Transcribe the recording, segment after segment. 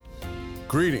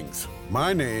Greetings.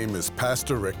 My name is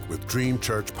Pastor Rick with Dream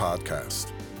Church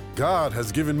Podcast. God has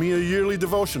given me a yearly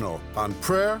devotional on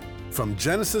prayer from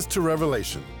Genesis to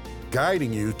Revelation,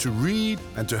 guiding you to read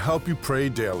and to help you pray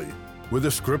daily, with a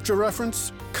scripture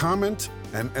reference, comment,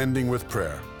 and ending with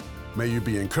prayer. May you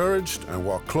be encouraged and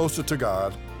walk closer to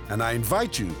God, and I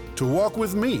invite you to walk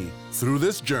with me through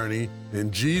this journey.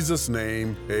 In Jesus'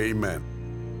 name, amen.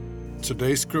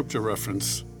 Today's scripture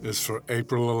reference is for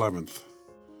April 11th.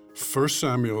 1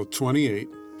 Samuel 28,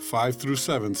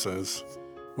 5-7 says,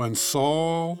 "When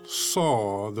Saul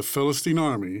saw the Philistine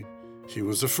army, he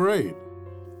was afraid.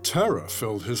 Terror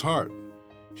filled his heart.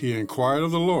 He inquired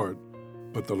of the Lord,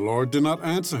 but the Lord did not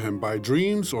answer him by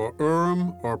dreams or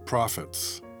Urim or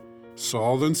prophets.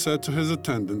 Saul then said to his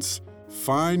attendants,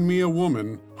 'Find me a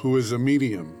woman who is a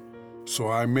medium, so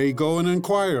I may go and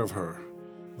inquire of her.'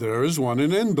 'There is one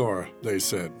in Endor,' they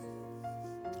said."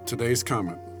 Today's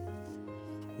comment.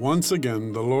 Once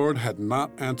again, the Lord had not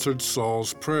answered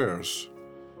Saul's prayers.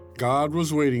 God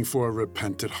was waiting for a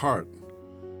repentant heart,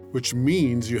 which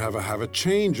means you have a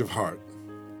change of heart,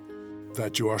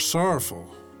 that you are sorrowful,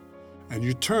 and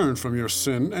you turn from your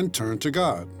sin and turn to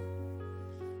God.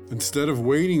 Instead of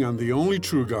waiting on the only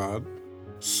true God,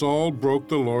 Saul broke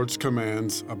the Lord's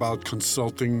commands about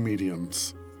consulting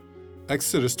mediums.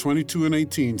 Exodus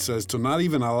 22:18 says to not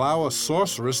even allow a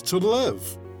sorceress to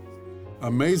live.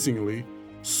 Amazingly,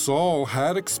 Saul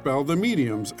had expelled the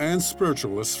mediums and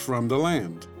spiritualists from the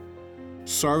land.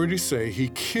 Sorry to say, he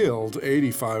killed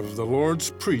 85 of the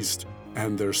Lord's priests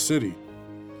and their city.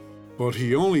 But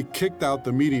he only kicked out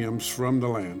the mediums from the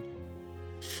land.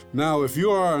 Now, if you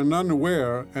are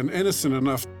unaware and innocent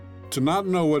enough to not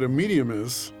know what a medium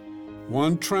is,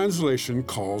 one translation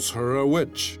calls her a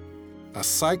witch, a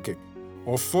psychic,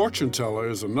 or fortune teller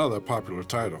is another popular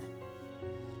title.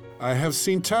 I have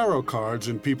seen tarot cards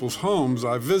in people's homes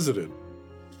I've visited.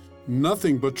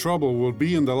 Nothing but trouble will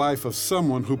be in the life of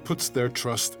someone who puts their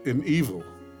trust in evil,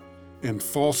 in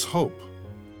false hope.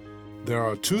 There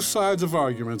are two sides of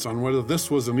arguments on whether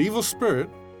this was an evil spirit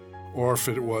or if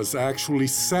it was actually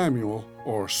Samuel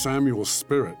or Samuel's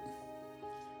spirit.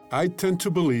 I tend to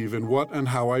believe in what and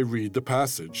how I read the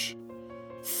passage.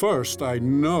 First, I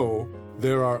know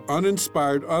there are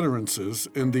uninspired utterances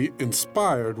in the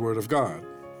inspired Word of God,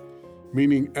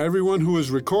 meaning everyone who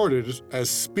is recorded as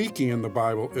speaking in the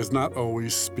Bible is not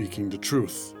always speaking the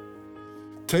truth.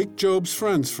 Take Job's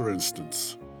friends, for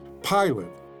instance.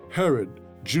 Pilate, Herod,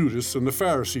 Judas, and the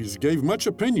Pharisees gave much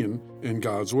opinion in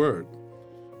God's Word.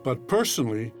 But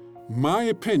personally, my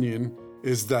opinion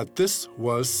is that this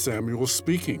was Samuel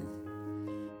speaking.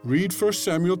 Read 1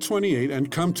 Samuel 28 and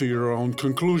come to your own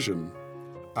conclusion.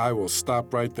 I will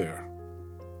stop right there.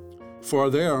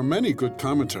 For there are many good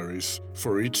commentaries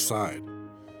for each side.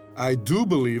 I do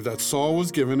believe that Saul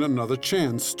was given another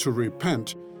chance to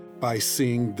repent by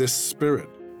seeing this spirit.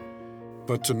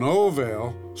 But to no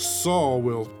avail, Saul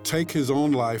will take his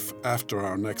own life after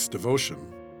our next devotion.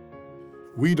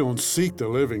 We don't seek the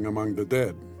living among the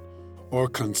dead, or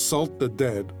consult the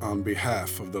dead on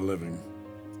behalf of the living.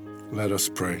 Let us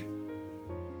pray.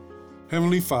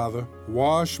 Heavenly Father,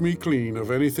 wash me clean of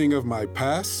anything of my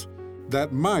past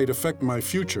that might affect my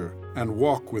future and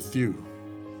walk with you.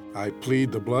 I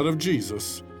plead the blood of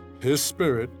Jesus, His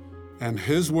Spirit, and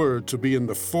His Word to be in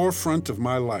the forefront of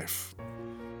my life.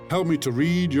 Help me to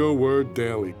read your Word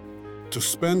daily, to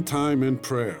spend time in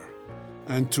prayer,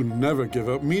 and to never give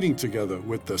up meeting together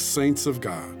with the saints of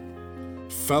God,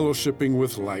 fellowshipping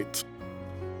with light.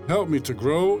 Help me to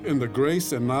grow in the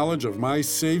grace and knowledge of my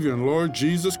Savior and Lord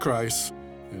Jesus Christ.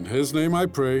 In His name I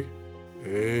pray,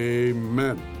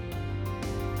 amen.